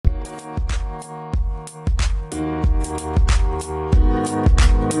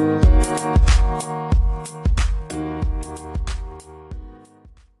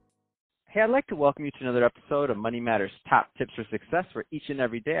Hey, I'd like to welcome you to another episode of Money Matters Top Tips for Success, where each and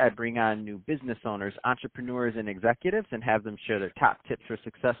every day I bring on new business owners, entrepreneurs, and executives and have them share their top tips for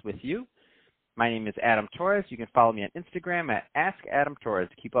success with you. My name is Adam Torres. You can follow me on Instagram at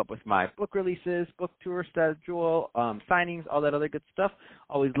AskAdamTorres to keep up with my book releases, book tour schedule, signings, all that other good stuff.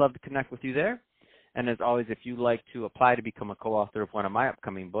 Always love to connect with you there. And as always, if you'd like to apply to become a co-author of one of my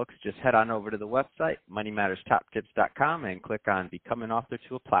upcoming books, just head on over to the website, moneymatterstoptips.com, and click on Become an Author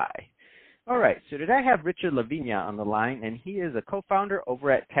to apply. All right, so today I have Richard Lavigna on the line, and he is a co-founder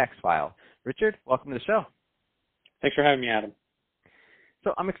over at TaxFile. Richard, welcome to the show. Thanks for having me, Adam.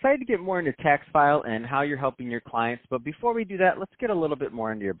 So I'm excited to get more into TaxFile and how you're helping your clients, but before we do that, let's get a little bit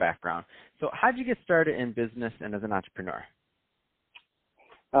more into your background. So how did you get started in business and as an entrepreneur?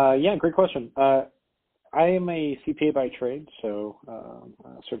 Yeah, great question. I am a CPA by trade, so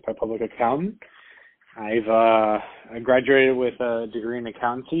a certified public accountant. I graduated with a degree in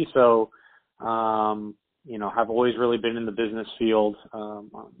accountancy, so I've always really been in the business field,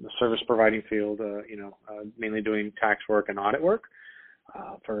 the service providing field, mainly doing tax work and audit work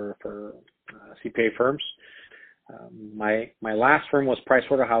for CPA firms. My last firm was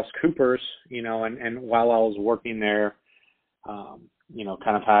PricewaterhouseCoopers, and while I was working there,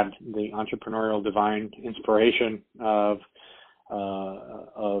 kind of had the entrepreneurial divine inspiration of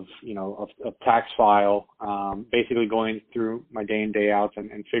TaxFile, basically going through my day in, day out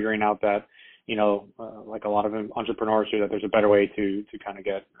and figuring out that, like a lot of entrepreneurs do, that there's a better way to kind of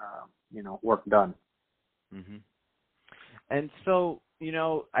get, work done. Mm-hmm. And so,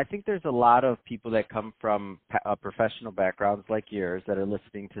 I think there's a lot of people that come from professional backgrounds like yours that are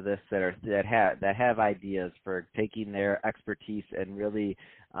listening to this that have ideas for taking their expertise and really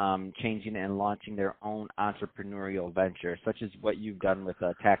changing and launching their own entrepreneurial venture, such as what you've done with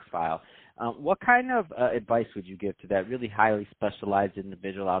TaxFile. What kind of advice would you give to that really highly specialized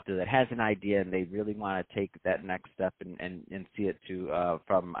individual out there that has an idea and they really want to take that next step and see it to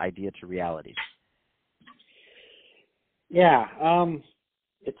from idea to reality? Yeah,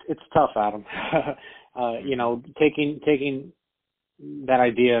 it's tough, Adam. Taking that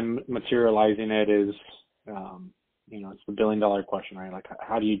idea and materializing it is, it's the billion-dollar question, right? Like,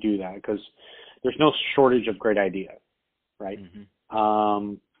 how do you do that? Because there's no shortage of great ideas, right?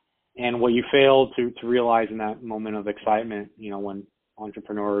 Mm-hmm. And what you fail to realize in that moment of excitement, when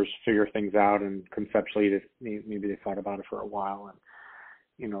entrepreneurs figure things out and conceptually maybe they thought about it for a while,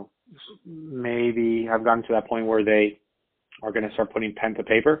 and maybe have gotten to that point where they are going to start putting pen to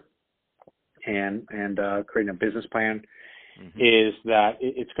paper and creating a business plan, mm-hmm. is that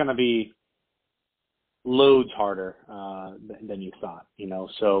it's going to be loads harder than you thought.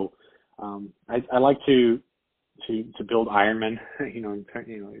 So I like to build Ironman.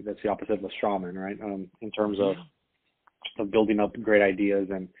 That's the opposite of a strawman, right? In terms of building up great ideas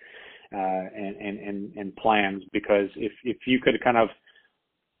and plans, because if you could kind of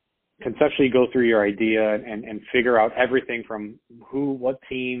conceptually go through your idea and figure out everything from who, what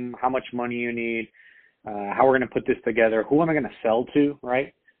team, how much money you need, how we're going to put this together, who am I going to sell to,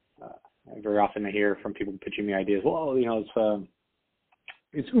 right? Very often I hear from people pitching me ideas, well,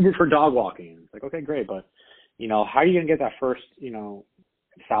 it's Uber for dog walking. It's like, okay, great, but, how are you going to get that first,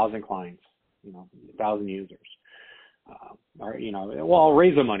 1,000 clients, 1,000 users? I'll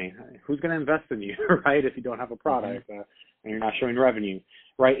raise the money. Who's going to invest in you, right? If you don't have a product and you're not showing revenue,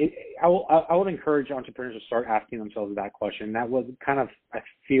 right? I would encourage entrepreneurs to start asking themselves that question. That would kind of, I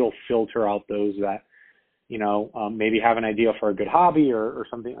feel, filter out those that, maybe have an idea for a good hobby or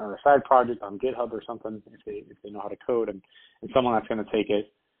something, or a side project on GitHub or something, if they know how to code, and someone that's going to take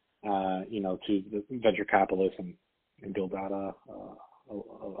it, to the venture capitalists and build out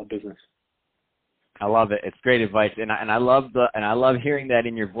a business. I love it. It's great advice, and I love hearing that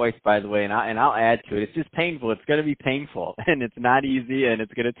in your voice, by the way. And I'll add to it. It's just painful. It's going to be painful, and it's not easy, and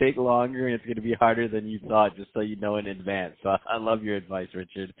it's going to take longer, and it's going to be harder than you thought. Just so you know in advance. So I love your advice,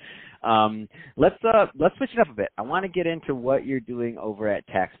 Richard. Let's switch it up a bit. I want to get into what you're doing over at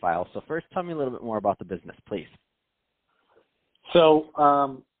TaxFile. So first, tell me a little bit more about the business, please. So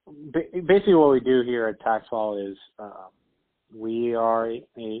basically, what we do here at TaxFile is we are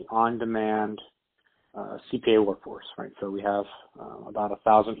a on-demand CPA workforce, right? So we have about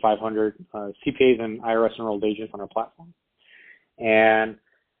 1,500 CPAs and IRS enrolled agents on our platform, and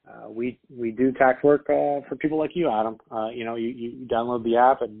we do tax work for people like you, Adam. You download the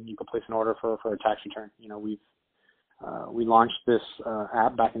app and you can place an order for a tax return. We launched this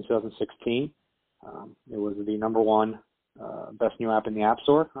app back in 2016. It was the number one best new app in the App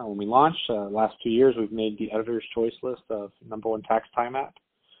Store when we launched. Last 2 years, we've made the editor's choice list of number one tax time app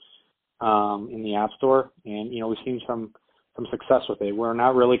in the App Store, and we've seen some some success with it. We're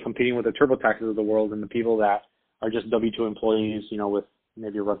not really competing with the TurboTaxes of the world and the people that are just W-2 employees, with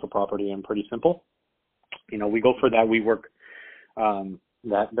maybe a rental property and pretty simple. We go for that. We work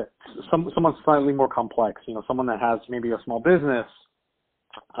someone slightly more complex. Someone that has maybe a small business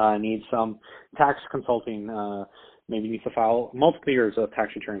needs some tax consulting. Maybe needs to file multiple years of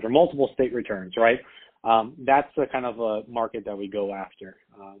tax returns or multiple state returns. Right. That's the kind of a market that we go after.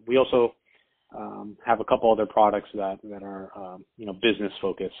 We also have a couple other products that are business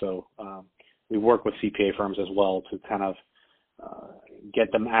focused. So we work with CPA firms as well to kind of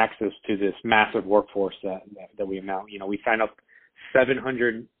get them access to this massive workforce that we amount. We sign up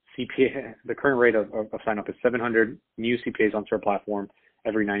 700 CPA. The current rate of sign up is 700 new CPAs onto our platform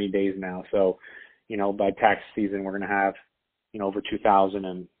every 90 days now. So, by tax season, we're going to have, over 2,000,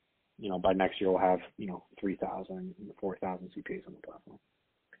 and, by next year we'll have, 3,000, 4,000 CPAs on the platform.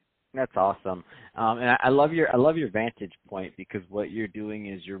 That's awesome, and I love your vantage point, because what you're doing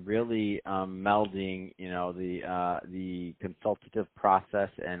is you're really melding, the consultative process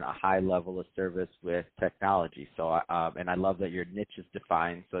and a high level of service with technology. So, and I love that your niche is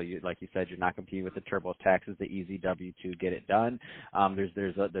defined. So, like you said, you're not competing with the TurboTaxes, the easy W-2 get it done.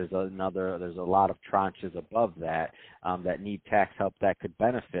 There's a lot of tranches above that that need tax help that could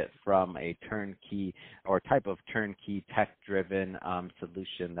benefit from a turnkey or type of turnkey tech-driven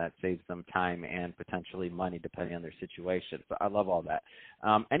solution that saves them time and potentially money depending on their situation. So I love all that.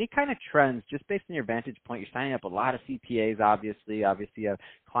 Any kind of trends, just based on your vantage point, you're signing up a lot of CPAs, obviously you have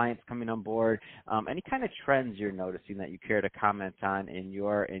clients coming on board. Any kind of trends you're noticing that you care to comment on in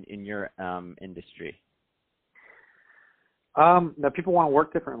your industry? That people want to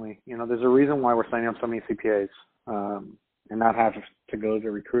work differently. There's a reason why we're signing up so many CPAs and not have to go to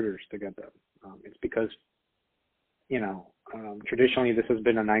recruiters to get them. It's because traditionally this has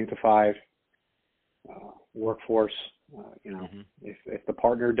been a 9-to-5 workforce. If the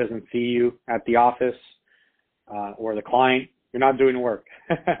partner doesn't see you at the office or the client, you're not doing work,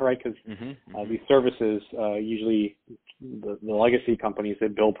 right? Because these services, usually the legacy companies, they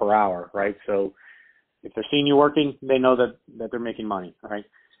bill per hour, right? So if they're seeing you working, they know that they're making money, right?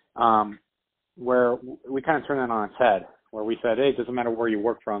 Where we kind of turn that on its head, where we said, hey, it doesn't matter where you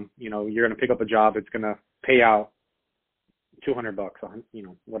work from. You're going to pick up a job. It's going to pay out $200 on,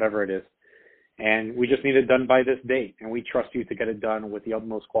 whatever it is. And we just need it done by this date. And we trust you to get it done with the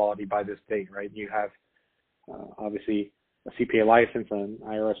utmost quality by this date, right? You have, obviously, a CPA license and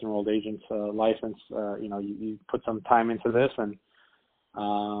IRS enrolled agent's license. You put some time into this, and,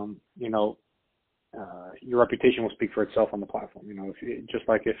 your reputation will speak for itself on the platform. Just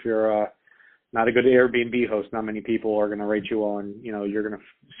like if you're not a good Airbnb host, not many people are going to rate you on, you're going to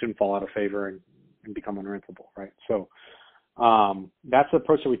soon fall out of favor and become unrentable, right? So that's the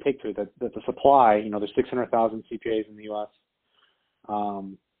approach that we take to it, that the supply, there's 600,000 CPAs in the U.S.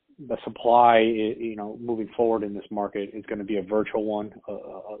 The supply, moving forward in this market is going to be a virtual one, a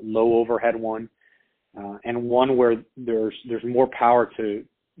low overhead one, and one where there's more power to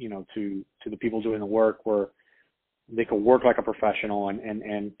the people doing the work, where they could work like a professional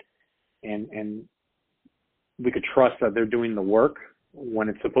and we could trust that they're doing the work when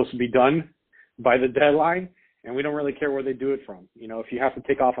it's supposed to be done by the deadline, and we don't really care where they do it from. If you have to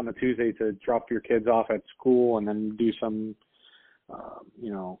take off on a Tuesday to drop your kids off at school and then do some,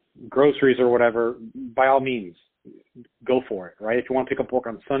 groceries or whatever, by all means, go for it, right? If you want to pick up work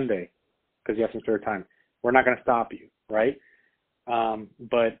on Sunday because you have some spare time, we're not going to stop you, right?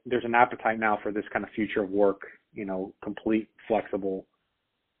 But there's an appetite now for this kind of future of work, complete, flexible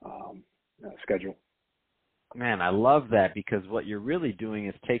schedule. Man, I love that, because what you're really doing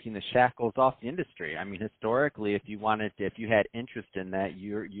is taking the shackles off the industry. I mean, historically, if you had interest in that,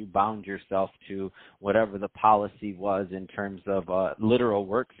 you bound yourself to whatever the policy was in terms of a literal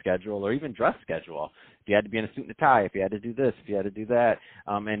work schedule or even dress schedule. If you had to be in a suit and a tie, if you had to do this, if you had to do that.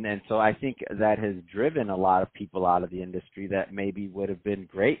 And so I think that has driven a lot of people out of the industry that maybe would have been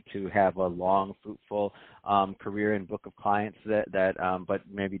great to have a long, fruitful career and book of clients but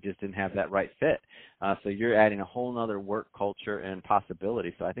maybe just didn't have that right fit. So you're adding a whole other work culture and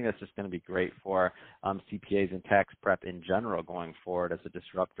possibility. So I think that's just going to be great for CPAs and tax prep in general going forward as a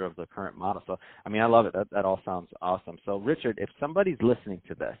disruptor of the current model. So, I mean, I love it. That all sounds awesome. So, Richard, if somebody's listening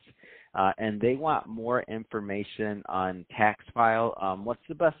to this and they want more information on TaxFile, what's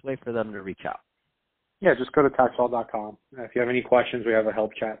the best way for them to reach out? Yeah, just go to taxfile.com. If you have any questions, we have a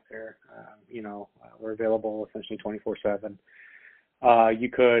help chat there. We're available essentially 24/7. You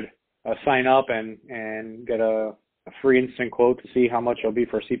could sign up and get a free instant quote to see how much it'll be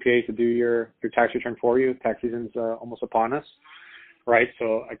for a CPA to do your tax return for you. Tax season's almost upon us. right?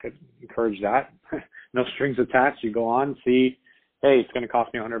 So I could encourage that. No strings attached. You go on, see, hey, it's going to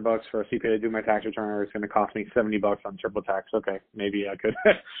cost me $100 for a CPA to do my tax return, or it's going to cost me $70 on TurboTax. Okay, maybe I could,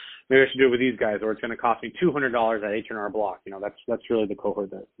 maybe I should do it with these guys, or it's going to cost me $200 at H&R Block. That's really the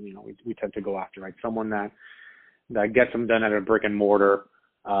cohort that we tend to go after, right? Someone that gets them done at a brick and mortar,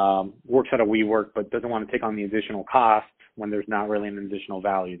 works at a WeWork, but doesn't want to take on the additional cost when there's not really an additional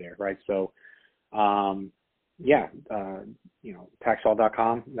value there, right? So,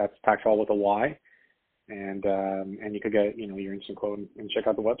 Taxall.com. That's Taxall with a Y. And you could get, your instant quote and check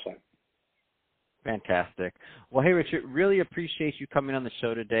out the website. Fantastic. Well, hey, Richard, really appreciate you coming on the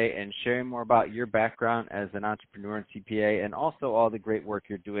show today and sharing more about your background as an entrepreneur and CPA, and also all the great work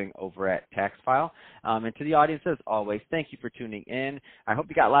you're doing over at TaxFile. And to the audience, as always, thank you for tuning in. I hope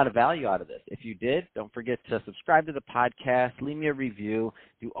you got a lot of value out of this. If you did, don't forget to subscribe to the podcast, leave me a review,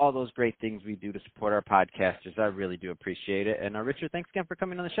 do all those great things we do to support our podcasters. I really do appreciate it. And Richard, thanks again for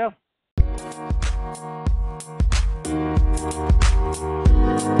coming on the show.